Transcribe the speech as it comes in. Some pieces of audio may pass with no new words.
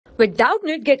With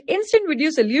Doubtnut, get instant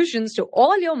video solutions to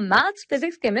all your maths,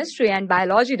 physics, chemistry, and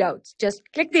biology doubts. Just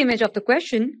click the image of the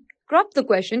question, crop the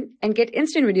question, and get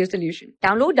instant video solution.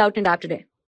 Download Doubtnut app today.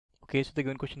 Okay, so the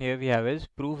given question here we have is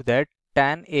prove that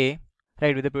tan A,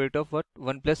 right, with the product of what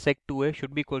 1 plus sec2A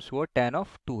should be equals to what tan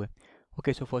of 2A.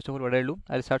 Okay, so first of all, what I'll do,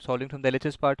 I'll start solving from the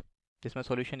LHS part. This is my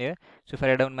solution here. So if I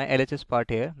write down my LHS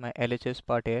part here, my LHS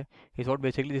part here is what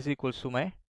basically this is equals to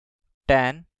my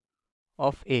tan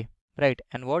of A, right?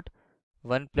 And what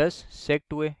 1 plus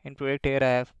sec2A in product here I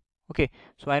have. Okay,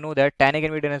 so I know that tan A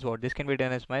can be done as what? This can be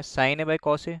done as my sin A by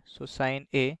cos A. So sin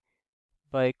A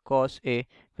by cos A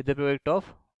with the product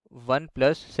of 1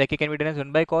 plus sec A can be done as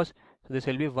 1 by cos. So this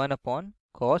will be 1 upon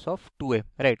cos of 2A,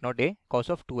 right? Not A, cos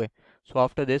of 2A. So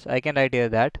after this, I can write here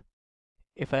that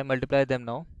if I multiply them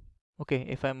now, okay,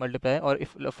 if I multiply, or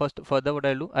if further what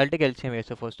I'll do, I'll take LCM here.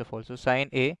 So first of all, so sin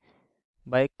A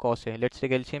by cos A. Let's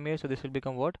take LCM here. So this will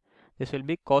become what? This will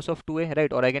be cos of 2A,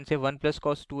 right? Or I can say 1 plus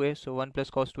cos 2A. So 1 plus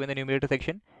cos 2A in the numerator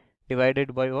section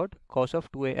divided by what? Cos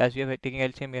of 2A, as we are taking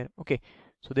LCM here. Okay,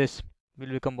 so this will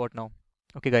become what now?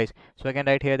 Okay guys, so I can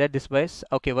write here that this by,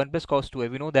 okay, 1 plus cos 2A.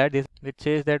 We know that this, which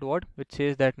says that what? Which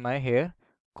says that my here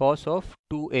cos of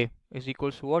 2A is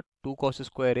equals to what? 2 cos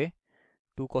square A,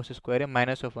 2 cos square A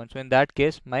minus of 1. So in that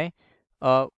case, my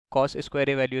cos square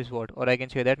A value is what? Or I can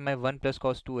say that my 1 plus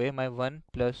cos 2A, my 1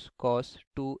 plus cos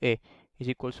 2A is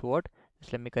equals to what?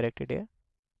 Just let me correct it here.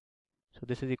 So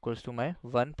this is equals to my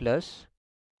 1 plus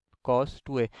cos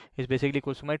 2A is basically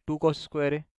equals to my 2 cos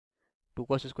square A. 2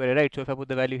 cos square A, right? So if I put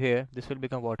the value here, this will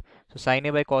become what? So sin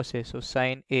A by cos A. So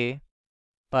sin A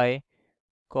by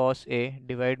cos A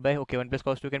divided by, okay, 1 plus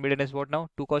cos 2 can be done as what now?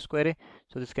 2 cos square A.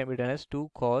 So this can be done as 2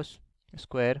 cos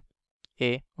square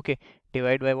A, okay,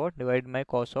 divided by what? Divided by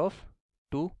cos of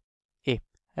 2A,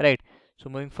 right? So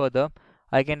moving further,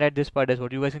 I can write this part as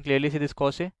what? You guys can clearly see this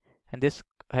cos A, and this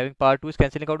having part 2 is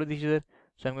cancelling out with each other.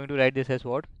 So I'm going to write this as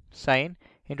what? Sin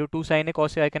into 2 sin A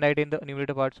cos A, I can write in the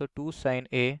numerator part. So 2 sin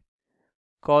A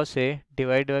cos A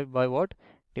divided by what?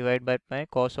 Divided by my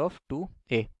cos of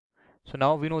 2A. So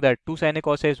now we know that 2 sin A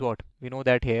cos A is what? We know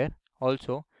that here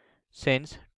also,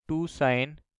 since 2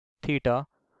 sin theta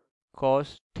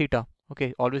cos theta,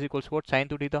 okay, always equals what? Sin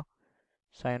 2 theta,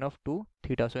 sin of 2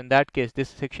 theta. So in that case, this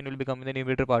section will become in the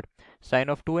numerator part sin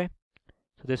of 2A.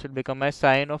 So this will become my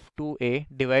sin of 2A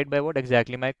divided by what?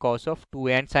 Exactly my cos of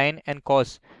 2A. And sin and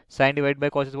cos, sin divided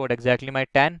by cos is what? Exactly my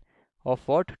tan of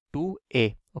what?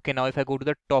 2A. Okay, now if I go to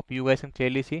the top, you guys can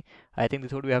clearly see, I think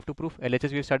this is what we have to prove.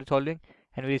 LHS we have started solving,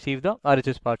 and we receive the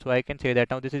RHS part. So I can say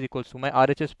that now this is equals to my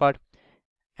RHS part,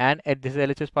 and this is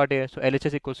LHS part here. So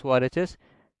LHS equals to RHS.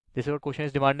 This is what question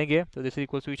is demanding here. So this is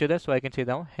equals to each other. So I can say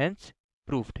now hence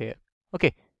proved here.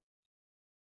 Okay.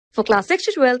 For class 6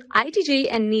 to 12, IIT JEE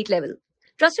and NEET level.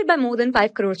 Trusted by more than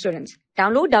 5 crore students.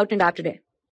 Download Doubtnut app today.